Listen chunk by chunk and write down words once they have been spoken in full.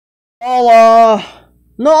Nala!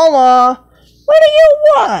 Nala! What do you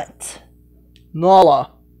want?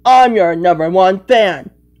 Nala, I'm your number one fan!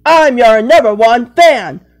 I'm your number one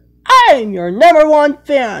fan! I'm your number one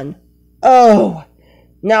fan! Oh,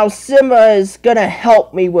 now Simba is gonna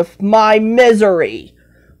help me with my misery.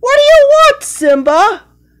 What do you want, Simba?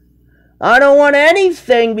 I don't want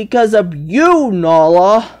anything because of you,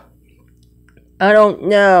 Nala. I don't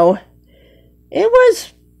know. It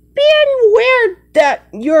was being weird that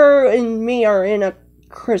you and me are in a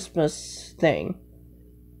Christmas thing.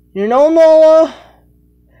 You know, Nala?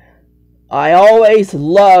 I always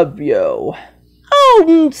love you.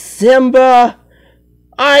 Oh, Simba!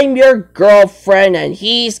 I'm your girlfriend and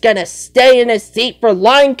he's gonna stay in his seat for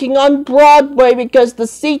Lion King on Broadway because the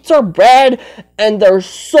seats are red and they're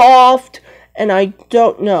soft and I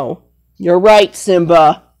don't know. You're right,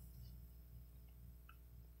 Simba.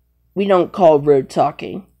 We don't call rude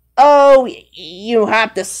talking. Oh, you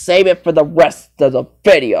have to save it for the rest of the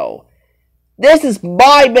video. This is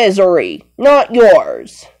my misery, not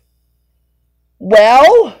yours.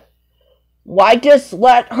 Well, why just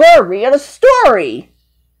let her read a story?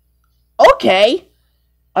 Okay,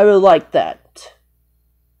 I would like that.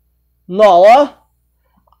 Nala,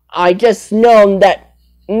 I just know that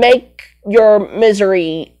make your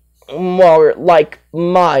misery more like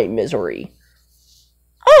my misery.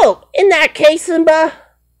 Oh, in that case, Simba,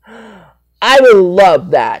 I would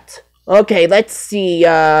love that. Okay, let's see,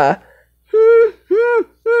 I'm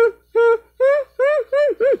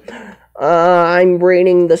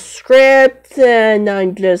reading the script, and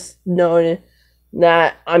I'm just knowing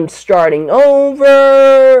that I'm starting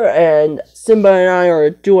over, and Simba and I are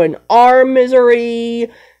doing our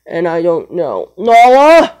misery, and I don't know.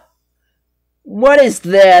 Nala? What is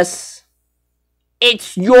this?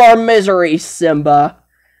 It's your misery, Simba.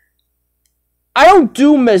 I don't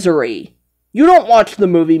do misery. You don't watch the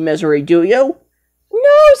movie Misery, do you?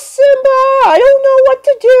 No, Simba, I don't know what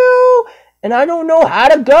to do, and I don't know how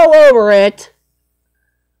to go over it.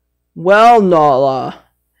 Well, Nala,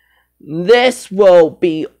 this will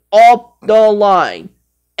be off the line,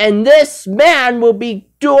 and this man will be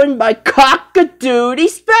doing my cock-a-doodle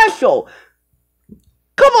special.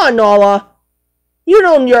 Come on, Nala. You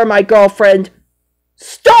know you're my girlfriend.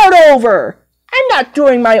 Start over. I'm not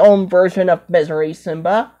doing my own version of Misery,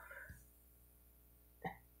 Simba.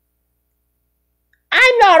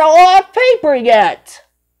 I'm not all off paper yet.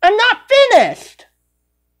 I'm not finished.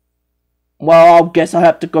 Well, I guess I'll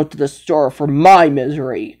have to go to the store for my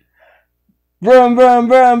misery. Vroom, vroom,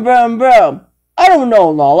 vroom, vroom, vroom. I don't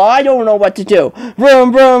know, Nala. I don't know what to do.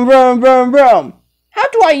 Vroom, vroom, vroom, vroom, vroom. How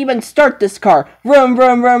do I even start this car? Vroom,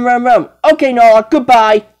 vroom, vroom, vroom, vroom. Okay, Nala,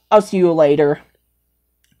 goodbye. I'll see you later.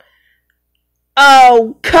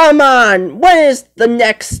 Oh, come on. When is the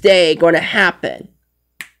next day going to happen?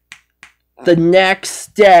 The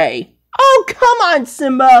next day. Oh, come on,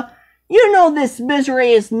 Simba. You know this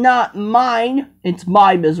misery is not mine. It's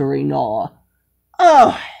my misery, Nala.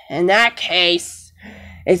 Oh, in that case,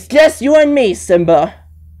 it's just you and me, Simba.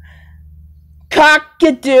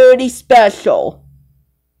 Cock-a-doodle special.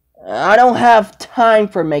 I don't have time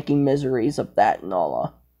for making miseries of that,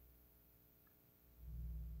 Nala.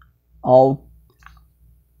 Oh,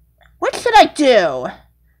 what should I do?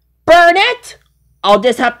 Burn it? I'll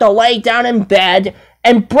just have to lay down in bed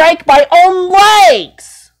and break my own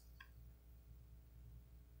legs.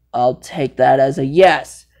 I'll take that as a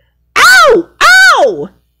yes. Ow! Ow!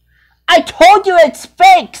 I told you it's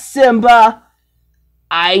fake, Simba.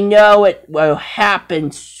 I know it will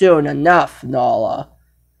happen soon enough, Nala.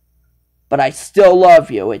 But I still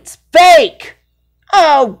love you. It's fake!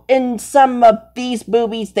 Oh, in some of these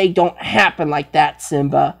movies, they don't happen like that,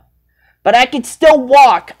 Simba. But I can still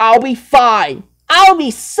walk. I'll be fine. I'll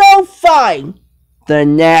be so fine. The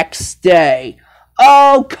next day.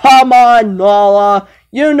 Oh, come on, Nala.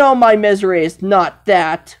 You know my misery is not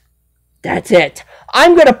that. That's it.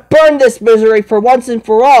 I'm gonna burn this misery for once and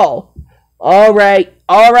for all. Alright,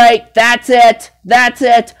 that's it.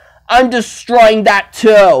 I'm destroying that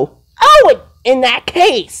too. Oh, in that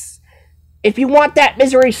case, if you want that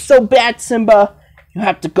misery so bad, Simba, you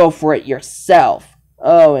have to go for it yourself.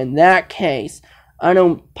 Oh, in that case, I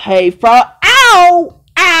don't pay for... Ow!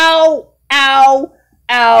 Ow! Ow!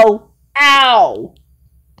 Ow! Ow!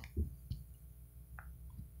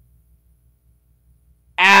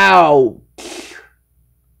 Ow!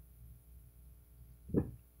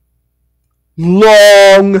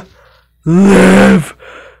 Long live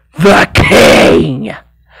the king!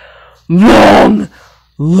 Long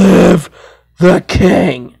live the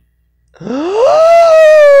king! No!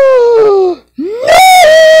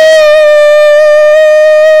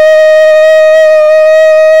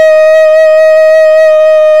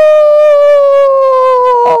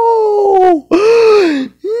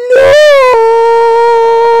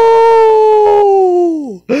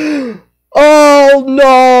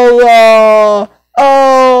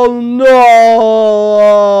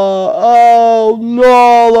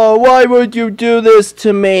 Why would you do this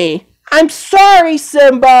to me? I'm sorry,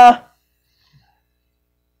 Simba.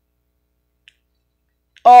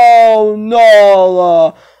 Oh,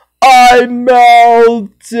 Nala. I'm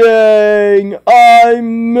melting.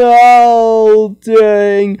 I'm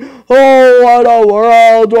melting. Oh, what a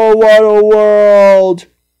world. Oh, what a world.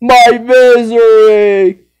 My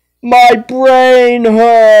misery. My brain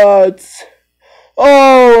hurts.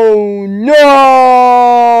 Oh, no.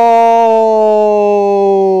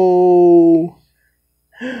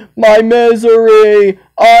 My misery.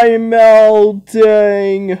 I'm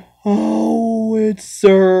melting. Oh, it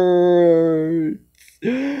hurts.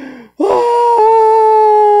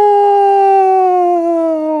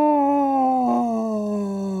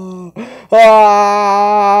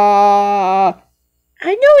 I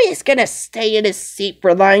knew he was gonna stay in his seat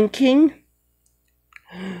for Lion King.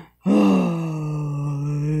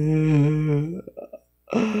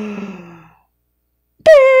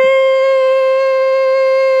 Beep.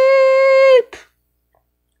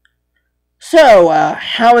 So,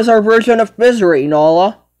 how is our version of misery,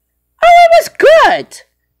 Nala? Oh, it was good!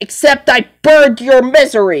 Except I burned your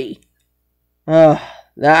misery!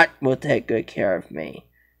 That will take good care of me.